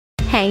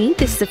Hey,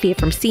 this is Sophia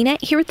from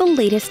CNET here with the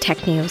latest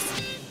tech news.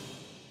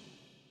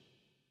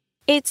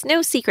 It's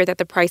no secret that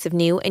the price of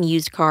new and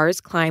used cars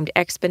climbed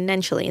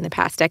exponentially in the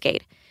past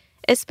decade,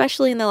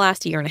 especially in the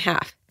last year and a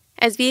half.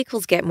 As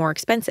vehicles get more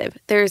expensive,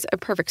 there's a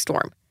perfect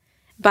storm.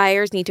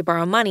 Buyers need to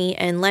borrow money,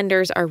 and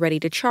lenders are ready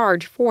to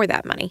charge for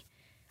that money.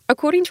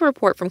 According to a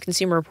report from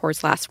Consumer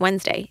Reports last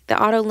Wednesday, the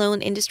auto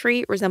loan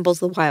industry resembles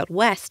the Wild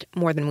West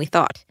more than we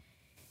thought.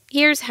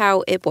 Here's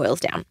how it boils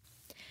down.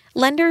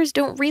 Lenders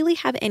don't really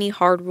have any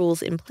hard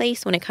rules in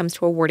place when it comes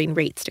to awarding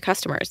rates to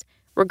customers,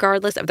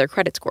 regardless of their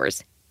credit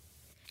scores.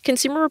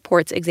 Consumer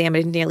Reports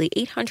examined nearly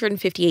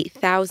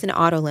 858,000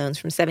 auto loans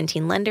from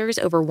 17 lenders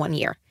over 1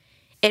 year.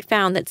 It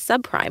found that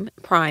subprime,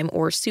 prime,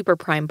 or super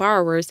prime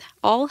borrowers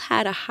all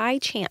had a high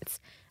chance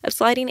of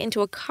sliding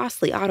into a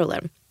costly auto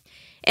loan.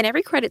 In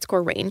every credit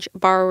score range,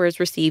 borrowers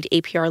received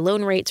APR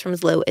loan rates from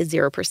as low as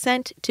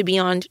 0% to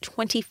beyond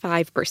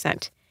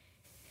 25%.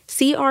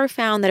 CR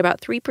found that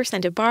about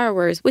 3% of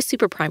borrowers with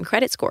super prime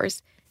credit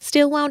scores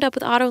still wound up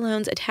with auto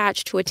loans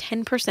attached to a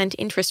 10%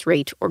 interest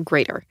rate or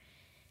greater.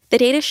 The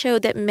data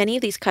showed that many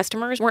of these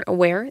customers weren't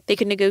aware they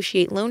could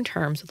negotiate loan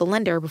terms with a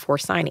lender before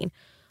signing,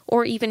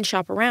 or even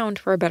shop around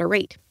for a better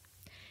rate.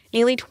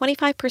 Nearly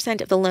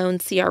 25% of the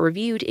loans CR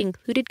reviewed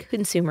included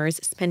consumers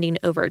spending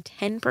over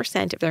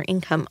 10% of their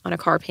income on a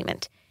car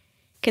payment,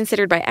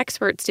 considered by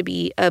experts to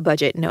be a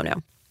budget no-no.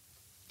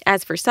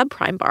 As for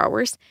subprime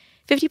borrowers,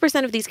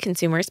 50% of these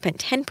consumers spent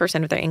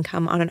 10% of their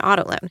income on an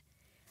auto loan.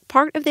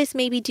 Part of this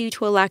may be due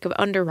to a lack of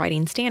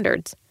underwriting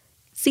standards.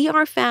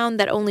 CR found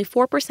that only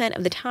 4%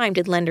 of the time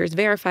did lenders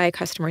verify a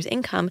customer's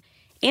income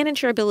and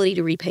ensure ability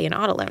to repay an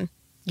auto loan.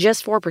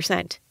 Just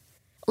 4%.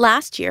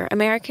 Last year,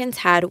 Americans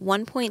had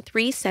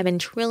 $1.37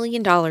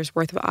 trillion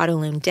worth of auto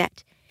loan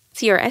debt.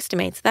 CR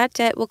estimates that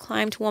debt will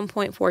climb to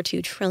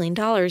 $1.42 trillion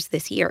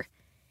this year.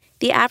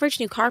 The average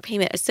new car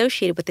payment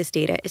associated with this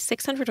data is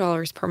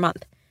 $600 per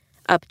month,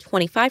 up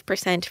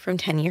 25% from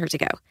 10 years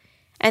ago.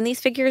 And these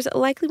figures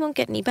likely won't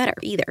get any better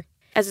either,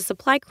 as a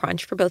supply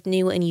crunch for both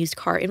new and used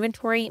car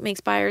inventory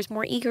makes buyers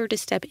more eager to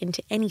step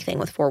into anything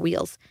with four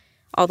wheels.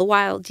 All the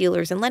while,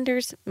 dealers and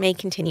lenders may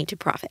continue to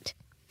profit.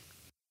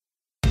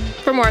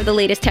 For more of the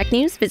latest tech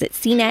news, visit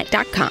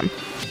cnet.com.